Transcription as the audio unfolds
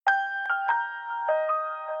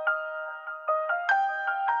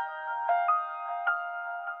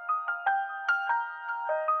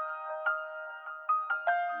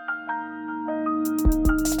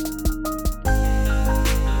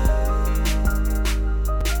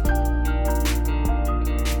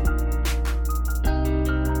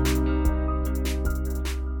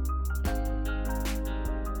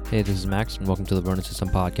Hey, this is Max, and welcome to the Burner System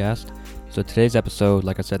Podcast. So today's episode,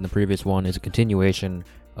 like I said in the previous one, is a continuation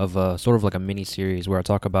of sort of like a mini-series where I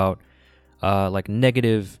talk about like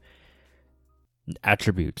negative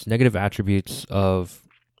attributes of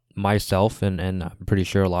myself, and I'm pretty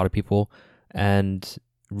sure a lot of people, and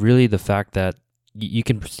really the fact that you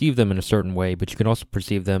can perceive them in a certain way, but you can also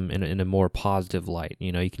perceive them in a more positive light.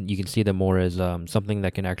 You know, you can see them more as something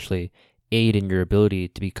that can actually aid in your ability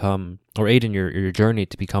to become, or aid in your journey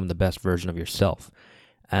to become the best version of yourself.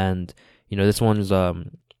 And, you know, this one's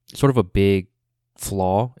sort of a big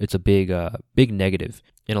flaw. It's a big negative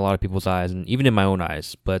in a lot of people's eyes, and even in my own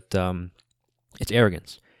eyes. But it's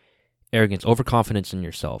arrogance, overconfidence in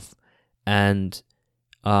yourself. And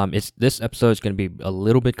this episode is going to be a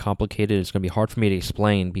little bit complicated. It's going to be hard for me to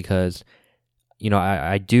explain because, you know,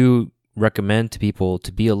 I do recommend to people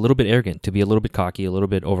to be a little bit arrogant, to be a little bit cocky, a little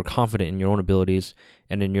bit overconfident in your own abilities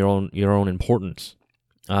and in your own importance.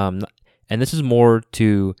 And this is more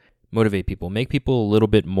to motivate people, make people a little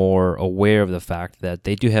bit more aware of the fact that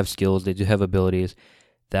they do have skills, they do have abilities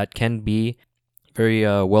that can be very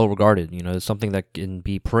well regarded. You know, it's something that can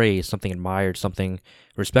be praised, something admired, something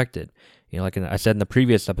respected. You know, like I said in the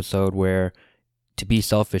previous episode, where to be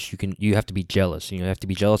selfish, you have to be jealous. You know, you have to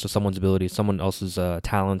be jealous of someone's abilities, someone else's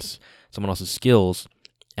talents, someone else's skills,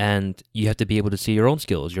 and you have to be able to see your own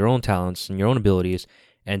skills, your own talents, and your own abilities,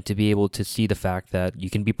 and to be able to see the fact that you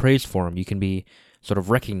can be praised for them, you can be sort of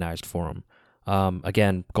recognized for them.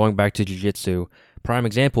 Again, going back to jiu-jitsu, prime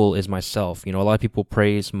example is myself. You know, a lot of people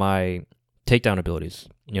praise my takedown abilities,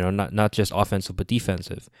 you know, not just offensive, but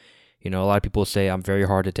defensive. You know, a lot of people say I'm very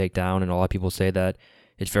hard to take down, and a lot of people say that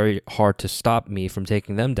it's very hard to stop me from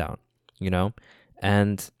taking them down, you know?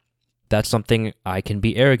 And that's something I can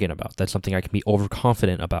be arrogant about. That's something I can be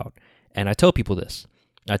overconfident about. And I tell people this.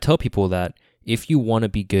 I tell people that if you want to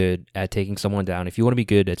be good at taking someone down, if you want to be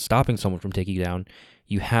good at stopping someone from taking you down,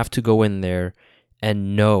 you have to go in there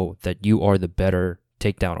and know that you are the better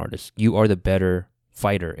takedown artist. You are the better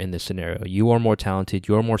fighter in this scenario. You are more talented.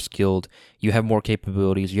 You are more skilled. You have more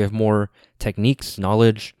capabilities. You have more techniques,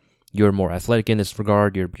 knowledge. You're more athletic in this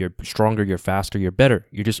regard. You're stronger. You're faster. You're better.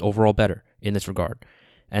 You're just overall better in this regard.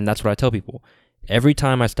 And that's what I tell people. Every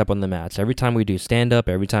time I step on the mats, every time we do stand-up,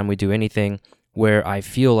 every time we do anything where I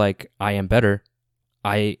feel like I am better,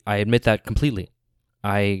 I admit that completely.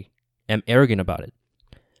 I am arrogant about it.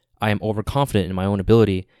 I am overconfident in my own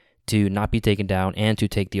ability to not be taken down and to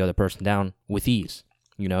take the other person down with ease.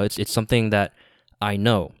 You know, it's something that I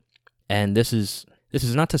know. And this is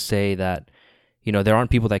not to say that, you know, there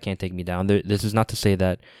aren't people that can't take me down. This is not to say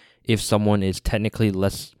that if someone is technically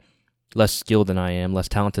less skilled than I am, less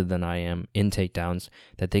talented than I am in takedowns,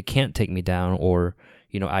 that they can't take me down, or,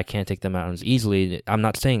 you know, I can't take them out as easily. I'm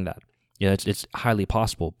not saying that. You know, it's highly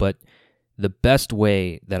possible. But the best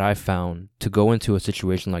way that I've found to go into a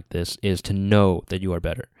situation like this is to know that you are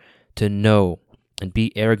better, to know and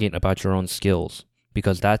be arrogant about your own skills,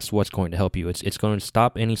 because that's what's going to help you. It's going to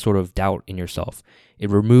stop any sort of doubt in yourself. It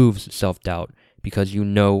removes self-doubt because you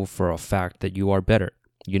know for a fact that you are better.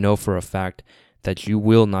 You know for a fact that you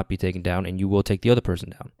will not be taken down and you will take the other person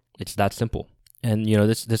down. It's that simple. And, you know,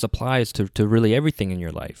 this applies to really everything in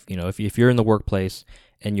your life. You know, if you're in the workplace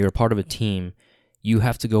and you're a part of a team, you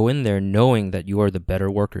have to go in there knowing that you are the better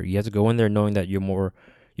worker. You have to go in there knowing that you're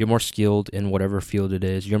more skilled in whatever field it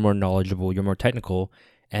is. You're more knowledgeable. You're more technical,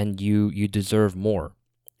 and you deserve more,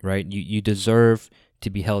 right? You deserve to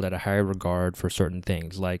be held at a higher regard for certain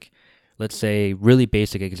things. Like, let's say, really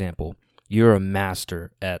basic example. You're a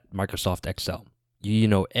master at Microsoft Excel. You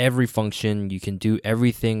know every function. You can do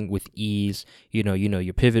everything with ease. You know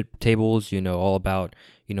your pivot tables. You know all about,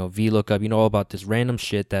 you know, VLOOKUP. You know all about this random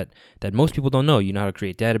shit that most people don't know. You know how to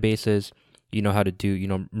create databases. You know how to do, you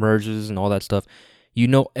know, merges and all that stuff. You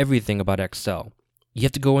know everything about Excel. You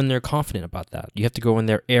have to go in there confident about that. You have to go in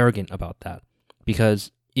there arrogant about that.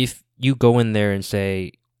 Because if you go in there and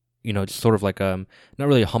say, you know, just sort of like not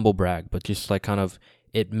really a humble brag, but just like kind of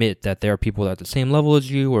admit that there are people at the same level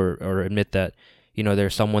as you, or admit that, you know,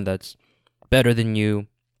 there's someone that's better than you,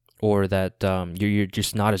 or that you're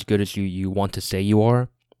just not as good as you want to say you are,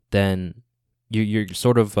 then you're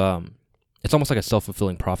sort of, it's almost like a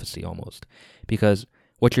self-fulfilling prophecy almost. Because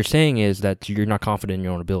what you're saying is that you're not confident in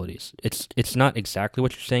your own abilities. It's not exactly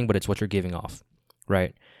what you're saying, but it's what you're giving off,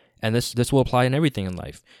 right? And this will apply in everything in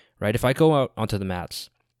life, right? If I go out onto the mats,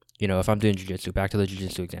 you know, if I'm doing jiu-jitsu, back to the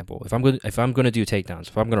jiu-jitsu example, if I'm going to do takedowns,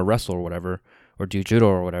 if I'm going to wrestle or whatever, or do judo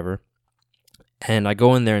or whatever, and I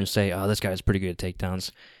go in there and say, oh, this guy's pretty good at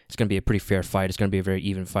takedowns, it's going to be a pretty fair fight, it's going to be a very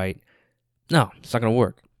even fight. No, it's not going to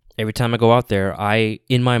work. Every time I go out there,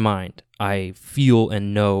 in my mind, I feel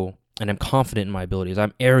and know and I'm confident in my abilities.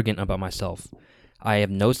 I'm arrogant about myself. I have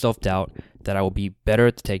no self-doubt that I will be better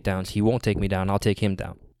at the takedowns. He won't take me down. I'll take him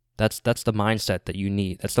down. That's the mindset that you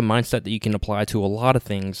need. That's the mindset that you can apply to a lot of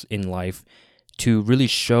things in life to really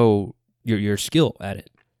show your skill at it,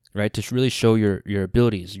 right? To really show your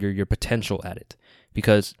abilities, your potential at it.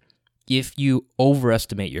 Because if you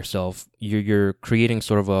overestimate yourself, you're creating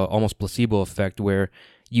sort of a almost placebo effect where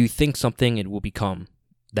you think something, it will become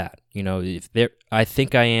that. I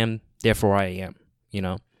think I am, therefore I am.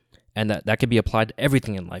 And that can be applied to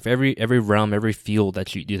everything in life, every realm, every field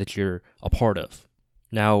that you're a part of.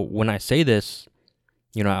 Now, when I say this,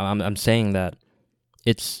 I'm saying that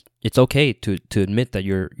it's okay to admit that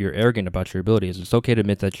you're arrogant about your abilities. It's okay to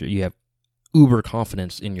admit that you have uber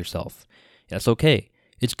confidence in yourself. That's okay.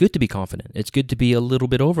 It's good to be confident. It's good to be a little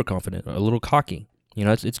bit overconfident, or a little cocky.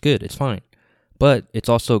 It's good. It's fine. But it's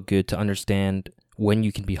also good to understand when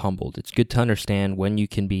you can be humbled. It's good to understand when you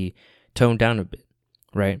can be toned down a bit,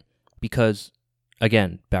 right? Because,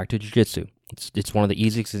 again, back to jiu-jitsu. It's one of the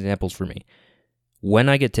easiest examples for me. When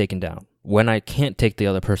I get taken down, when I can't take the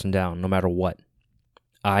other person down, no matter what,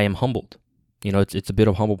 I am humbled. It's a bit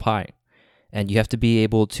of humble pie. And you have to be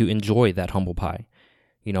able to enjoy that humble pie.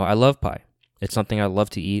 I love pie. It's something I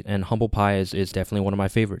love to eat, and humble pie is definitely one of my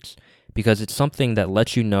favorites. Because it's something that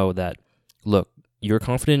lets you know that, look, you're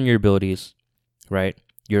confident in your abilities, right?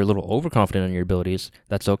 You're a little overconfident in your abilities.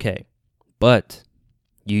 That's okay. But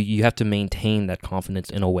you have to maintain that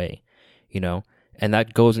confidence in a way, and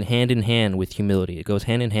that goes hand in hand with humility. It goes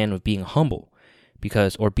hand in hand with being humble,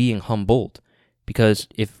 or being humbled. Because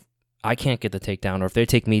if I can't get the takedown, or if they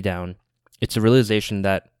take me down, it's a realization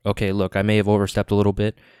that, okay, look, I may have overstepped a little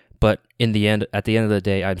bit, but at the end of the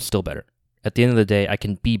day, I'm still better. At the end of the day, I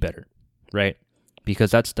can be better, right?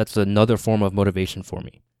 Because that's another form of motivation for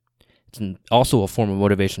me. It's also a form of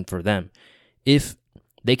motivation for them. If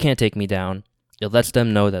they can't take me down, it lets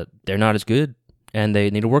them know that they're not as good and they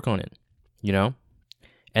need to work on it,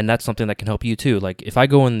 And that's something that can help you too. Like, if I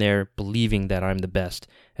go in there believing that I'm the best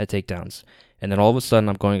at takedowns, and then all of a sudden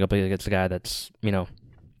I'm going up against a guy that's,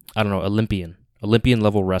 Olympian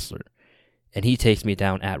level wrestler, and he takes me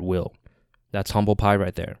down at will, that's humble pie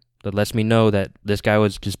right there. That lets me know that this guy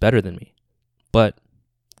was just better than me. But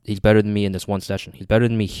he's better than me in this one session. He's better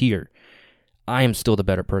than me here. I am still the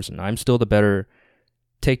better person. I'm still the better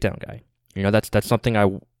takedown guy. That's something I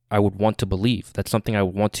would want to believe. That's something I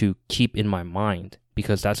would want to keep in my mind,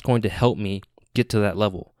 because that's going to help me get to that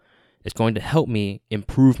level. It's going to help me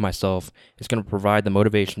improve myself. It's going to provide the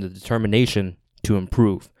motivation, the determination to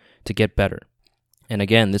improve, to get better. And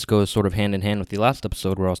again, this goes sort of hand in hand with the last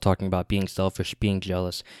episode where I was talking about being selfish, being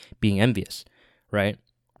jealous, being envious, right?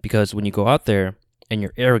 Because when you go out there and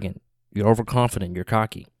you're arrogant, you're overconfident, you're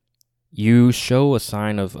cocky, you show a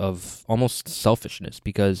sign of almost selfishness,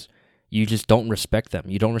 because you just don't respect them.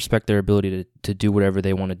 You don't respect their ability to do whatever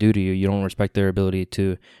they want to do to you. You don't respect their ability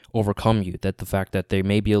to overcome you, that the fact that they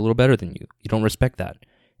may be a little better than you. You don't respect that.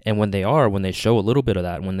 And when they show a little bit of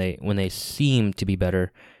that, when they seem to be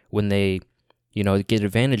better, when they, get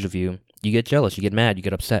advantage of you, you get jealous, you get mad, you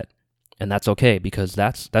get upset. And that's okay, because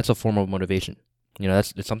that's a form of motivation.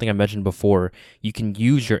 That's something I mentioned before. You can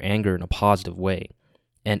use your anger in a positive way.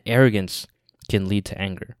 And arrogance can lead to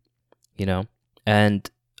anger,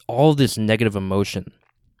 And all this negative emotion,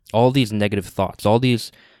 all these negative thoughts, all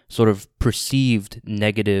these sort of perceived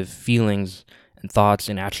negative feelings and thoughts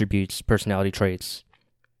and attributes, personality traits,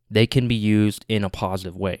 they can be used in a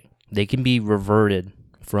positive way. They can be reverted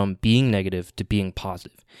from being negative to being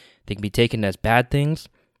positive. They can be taken as bad things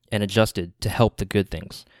and adjusted to help the good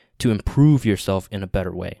things, to improve yourself in a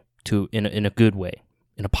better way, in a good way,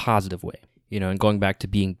 in a positive way. And going back to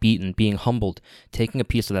being beaten, being humbled, taking a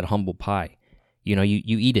piece of that humble pie. You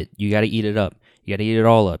eat it. You got to eat it up. You got to eat it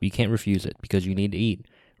all up. You can't refuse it, because you need to eat,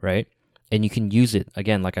 right? And you can use it,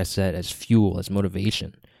 again, like I said, as fuel, as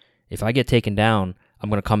motivation. If I get taken down, I'm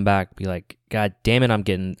going to come back, be like, God damn it, I'm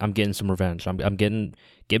getting some revenge. I'm giving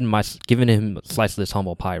him a slice of this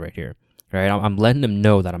humble pie right here, right? I'm letting him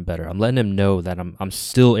know that I'm better. I'm letting him know that I'm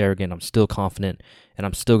still arrogant, I'm still confident, and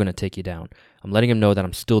I'm still going to take you down. I'm letting him know that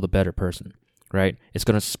I'm still the better person, right? It's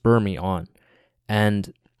going to spur me on.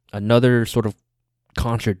 And another sort of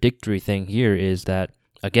contradictory thing here is that,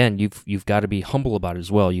 again, you've got to be humble about it as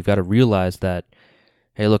well. You've got to realize that,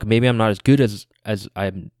 hey, look, maybe I'm not as good as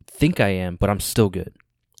I think I am, but I'm still good,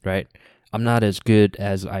 right? I'm not as good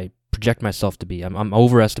as I project myself to be. I'm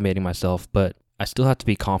overestimating myself, but I still have to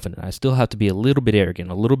be confident. I still have to be a little bit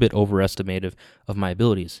arrogant, a little bit overestimative of my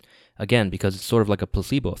abilities. Again, because it's sort of like a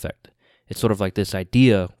placebo effect. It's sort of like this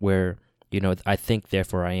idea where, I think,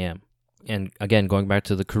 therefore I am. And again, going back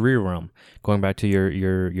to the career realm, going back to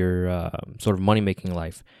your sort of money making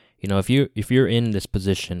life. If you're in this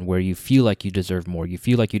position where you feel like you deserve more, you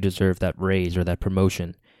feel like you deserve that raise or that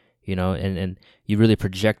promotion, and you really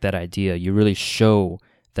project that idea, you really show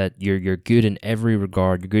that you're good in every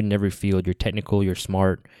regard, you're good in every field, you're technical, you're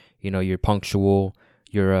smart, you're punctual,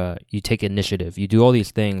 you take initiative, you do all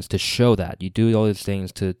these things to show that, you do all these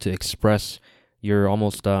things to express your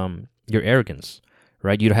almost your arrogance,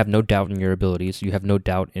 right? You have no doubt in your abilities, you have no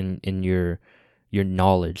doubt in your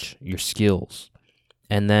knowledge, your skills.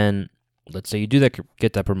 And then let's say you do that,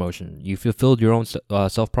 get that promotion. You fulfilled your own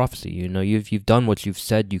self prophecy. You've done what you've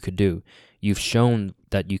said you could do. You've shown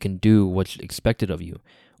that you can do what's expected of you,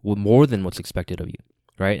 more than what's expected of you,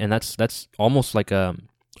 right? And that's almost like a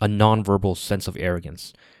nonverbal sense of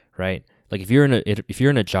arrogance, right? Like if you're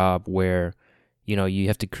in a job where you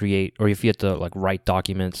have to create, or if you have to like write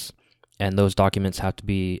documents, and those documents have to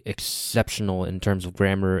be exceptional in terms of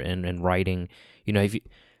grammar and writing. If you,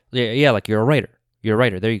 yeah, like you're a writer. You're a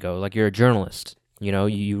writer. There you go. Like you're a journalist.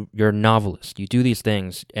 You're a novelist. You do these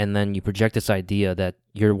things, and then you project this idea that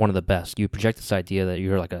you're one of the best. You project this idea that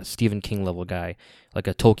you're like a Stephen King level guy, like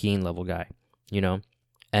a Tolkien level guy.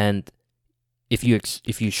 And if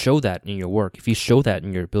you show that in your work, if you show that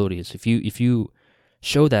in your abilities, if you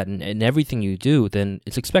show that in everything you do, then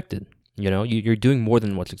it's expected. You're doing more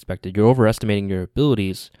than what's expected. You're overestimating your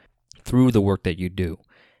abilities through the work that you do.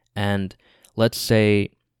 And let's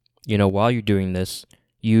say, while you're doing this,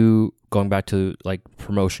 you going back to like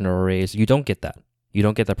promotion or a raise, you don't get that. You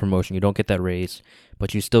don't get that promotion, you don't get that raise,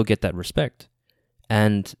 but you still get that respect.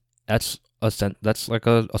 And that's like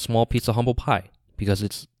a small piece of humble pie, because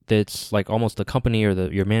it's like almost the company or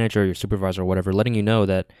your manager, or your supervisor or whatever letting you know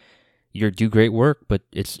that you do great work, but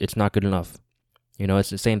it's not good enough.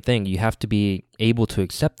 It's the same thing. You have to be able to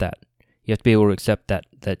accept that. You have to be able to accept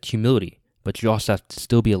that humility, but you also have to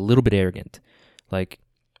still be a little bit arrogant. Like,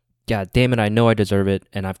 God damn it, I know I deserve it,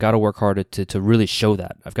 and I've got to work harder to really show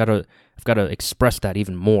that. I've got to express that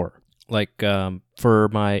even more. Like, for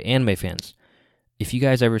my anime fans, if you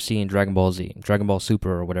guys ever seen Dragon Ball Z, Dragon Ball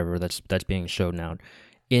Super or whatever that's being shown now,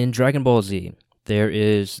 in Dragon Ball Z, there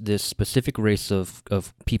is this specific race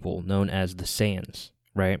of people known as the Saiyans,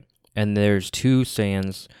 right? And there's two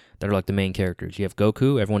Saiyans that are like the main characters. You have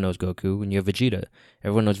Goku, everyone knows Goku, and you have Vegeta,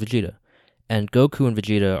 everyone knows Vegeta. And Goku and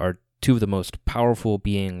Vegeta are two of the most powerful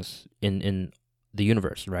beings in the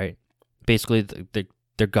universe, right? Basically,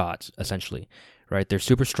 they're gods, essentially, right? They're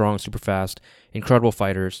super strong, super fast, incredible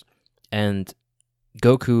fighters. And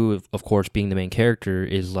Goku, of course, being the main character,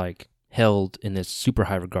 is like held in this super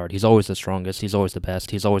high regard. He's always the strongest, he's always the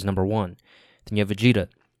best, he's always number one. Then you have Vegeta.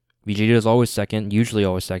 Vegeta is always second, usually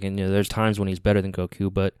always second. There's times when he's better than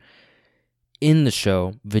Goku, but in the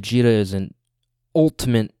show, Vegeta is an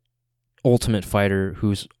ultimate fighter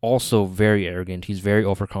who's also very arrogant. He's very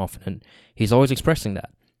overconfident. He's always expressing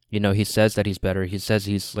that. He says that he's better. He says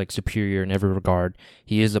he's like superior in every regard.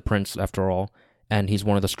 He is a prince after all, and he's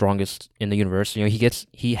one of the strongest in the universe.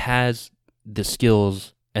 He has the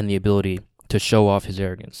skills and the ability to show off his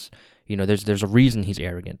arrogance. There's a reason he's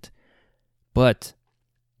arrogant. But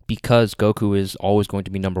because Goku is always going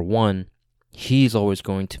to be number one, he's always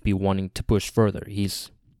going to be wanting to push further.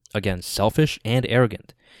 He's, again, selfish and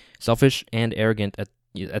arrogant. Selfish and arrogant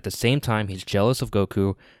at the same time. He's jealous of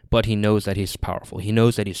Goku, but he knows that he's powerful. He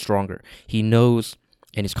knows that he's stronger. He knows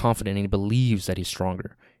and he's confident and he believes that he's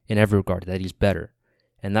stronger in every regard, that he's better.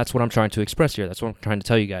 And that's what I'm trying to express here. That's what I'm trying to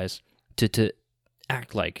tell you guys, to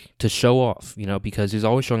act like, to show off, because he's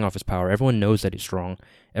always showing off his power. Everyone knows that he's strong.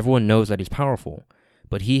 Everyone knows that he's powerful.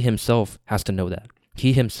 But he himself has to know that.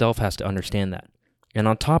 He himself has to understand that. And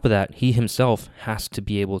on top of that, he himself has to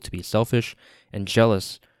be able to be selfish and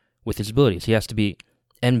jealous with his abilities. He has to be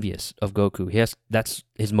envious of Goku. That's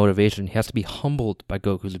his motivation. He has to be humbled by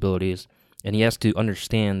Goku's abilities. And he has to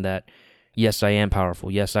understand that, yes, I am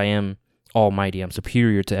powerful. Yes, I am almighty. I'm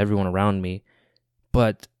superior to everyone around me.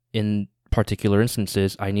 But in particular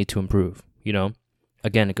instances, I need to improve.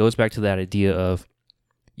 Again, it goes back to that idea of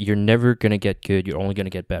you're never going to get good. You're only going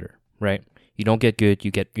to get better, right? You don't get good.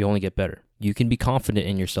 You only get better. You can be confident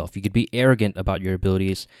in yourself. You could be arrogant about your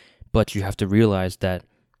abilities, but you have to realize that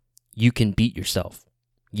you can beat yourself.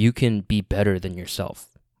 You can be better than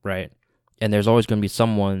yourself, right? And there's always going to be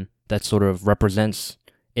someone that sort of represents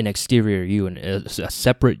an exterior you, and a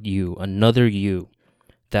separate you, another you,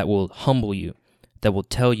 that will humble you, that will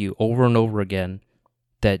tell you over and over again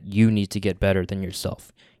that you need to get better than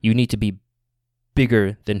yourself. You need to be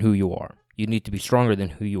bigger than who you are. You need to be stronger than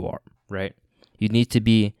who you are, right? You need to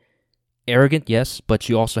be arrogant, yes, but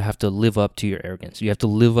you also have to live up to your arrogance. You have to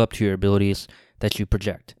live up to your abilities that you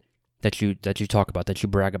project. that you talk about, that you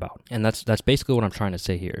brag about. And that's basically what I'm trying to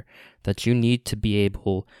say here. That you need to be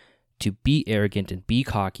able to be arrogant and be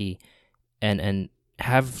cocky and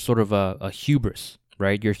have sort of a hubris,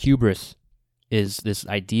 right? Your hubris is this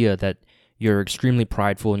idea that you're extremely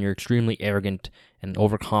prideful and you're extremely arrogant and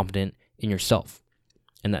overconfident in yourself.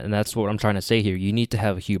 And that's what I'm trying to say here. You need to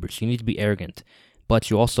have a hubris. You need to be arrogant. But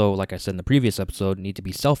you also, like I said in the previous episode, need to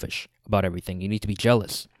be selfish about everything. You need to be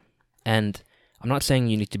jealous. And I'm not saying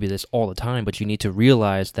you need to be this all the time, but you need to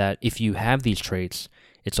realize that if you have these traits,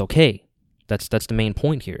 it's okay. That's the main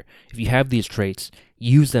point here. If you have these traits,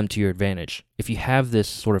 use them to your advantage. If you have this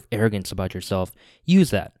sort of arrogance about yourself, use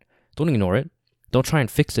that. Don't ignore it. Don't try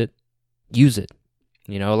and fix it. Use it.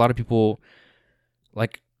 You know, a lot of people,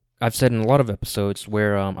 like I've said in a lot of episodes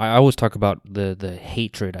where I always talk about the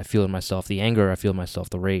hatred I feel in myself, the anger I feel in myself,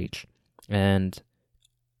 the rage. And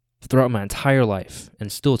throughout my entire life,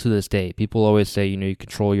 and still to this day, people always say, you know, you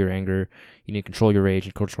control your anger, you need to control your rage,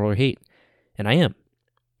 and control your hate. And I am.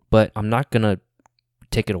 But I'm not going to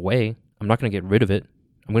take it away. I'm not going to get rid of it.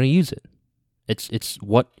 I'm going to use it.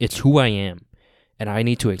 It's who I am. And I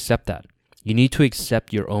need to accept that. You need to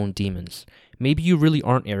accept your own demons. Maybe you really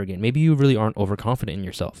aren't arrogant. Maybe you really aren't overconfident in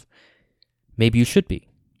yourself. Maybe you should be.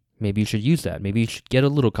 Maybe you should use that. Maybe you should get a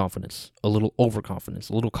little confidence, a little overconfidence,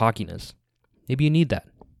 a little cockiness. Maybe you need that.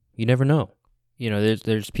 You never know. You know,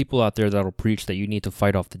 there's people out there that'll preach that you need to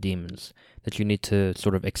fight off the demons, that you need to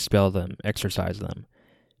sort of expel them, exorcise them.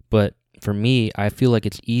 But for me, I feel like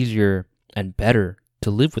it's easier and better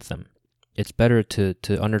to live with them. It's better to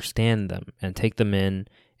understand them and take them in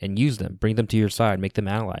and use them, bring them to your side, make them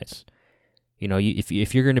allies. You know, if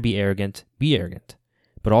you're going to be arrogant,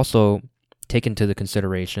 but also take into the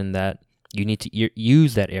consideration that you need to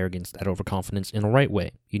use that arrogance, that overconfidence in the right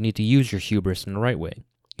way. You need to use your hubris in the right way.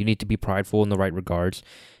 You need to be prideful in the right regards.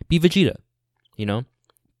 Be Vegeta, you know,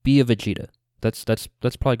 be a Vegeta. That's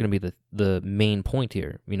probably going to be the main point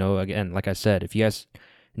here. You know, again, like I said, if you guys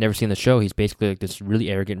never seen the show, he's basically like this really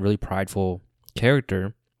arrogant, really prideful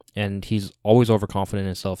character, and he's always overconfident in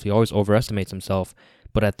himself. He always overestimates himself,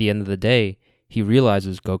 but at the end of the day, he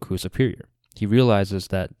realizes Goku is superior. He realizes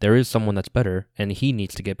that there is someone that's better, and he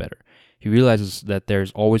needs to get better. He realizes that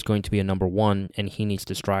there's always going to be a number one, and he needs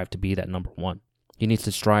to strive to be that number one. He needs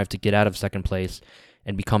to strive to get out of second place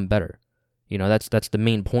and become better. You know, that's the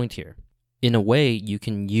main point here. In a way, you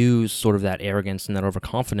can use sort of that arrogance and that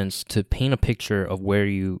overconfidence to paint a picture of where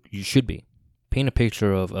you should be. Paint a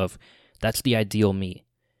picture of that's the ideal me.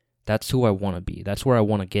 That's who I want to be. That's where I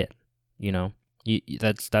want to get. You know,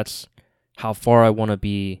 that's how far I want to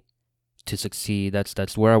be to succeed.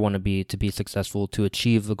 That's where I want to be successful, to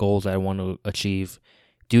achieve the goals that I want to achieve,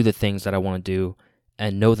 do the things that I want to do,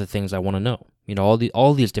 and know the things I want to know. You know,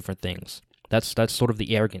 all these different things. That's sort of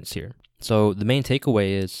the arrogance here. So the main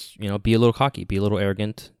takeaway is, you know, be a little cocky, be a little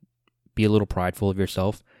arrogant, be a little prideful of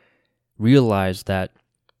yourself. Realize that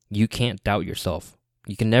you can't doubt yourself.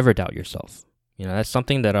 You can never doubt yourself. You know, that's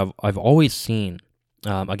something that I've always seen.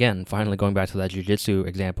 Again, finally going back to that jiu-jitsu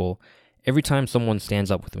example, every time someone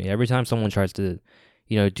stands up with me, every time someone tries to,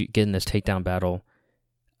 you know, get in this takedown battle,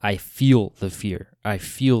 I feel the fear. I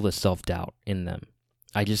feel the self-doubt in them.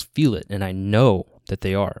 I just feel it, and I know that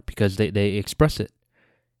they are because they express it.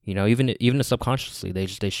 You know, even subconsciously, they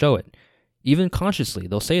show it. Even consciously,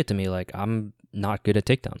 they'll say it to me like, I'm not good at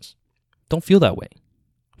takedowns. Don't feel that way.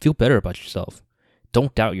 Feel better about yourself.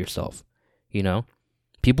 Don't doubt yourself. You know,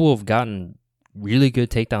 people have gotten really good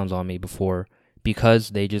takedowns on me before because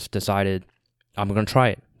they just decided, I'm going to try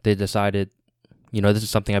it. They decided, you know, this is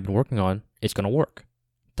something I've been working on. It's going to work.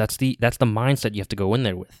 That's the mindset you have to go in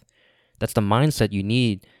there with. That's the mindset you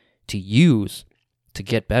need to use to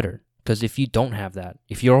get better. Because if you don't have that,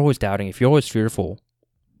 if you're always doubting, if you're always fearful,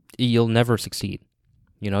 you'll never succeed.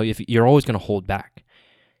 You know, if you're always going to hold back.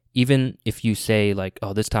 Even if you say like,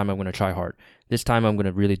 oh, this time I'm going to try hard. This time I'm going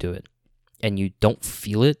to really do it. And you don't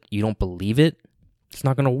feel it, you don't believe it, it's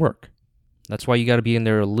not going to work. That's why you got to be in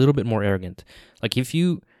there a little bit more arrogant. Like if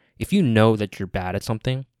you know that you're bad at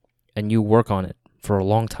something and you work on it for a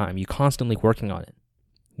long time, you constantly working on it,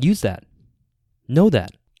 use that. Know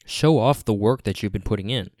that. Show off the work that you've been putting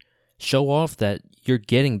in. Show off that you're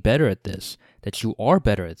getting better at this, that you are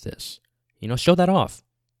better at this. You know, show that off.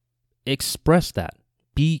 Express that.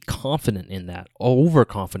 Be confident in that,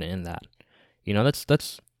 overconfident in that. You know, that's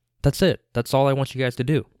it. That's all I want you guys to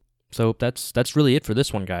do. So that's really it for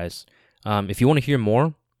this one, guys. If you want to hear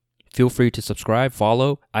more, feel free to subscribe,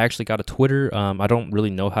 follow. I actually got a Twitter. I don't really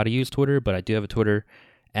know how to use Twitter, but I do have a Twitter,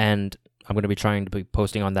 and I'm going to be trying to be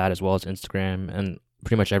posting on that as well as Instagram and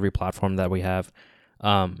pretty much every platform that we have.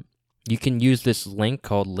 You can use this link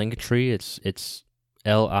called Linktree.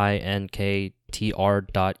 linktr.ee/the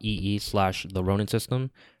Ronin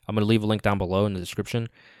System. I'm going to leave a link down below in the description.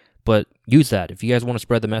 But use that. If you guys want to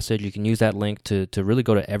spread the message, you can use that link to really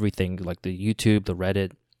go to everything, like the YouTube, the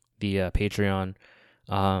Reddit, the Patreon,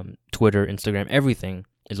 Twitter, Instagram, everything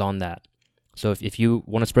is on that. So if you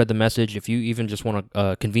want to spread the message, if you even just want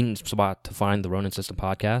a convenient spot to find the Ronin System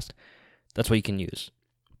podcast, that's what you can use.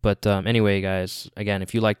 But anyway, guys, again,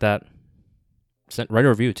 if you like that, write a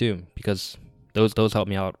review too, because those help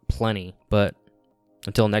me out plenty. But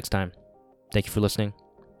until next time, thank you for listening.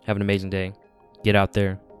 Have an amazing day. Get out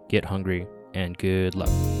there, get hungry, and good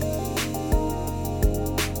luck.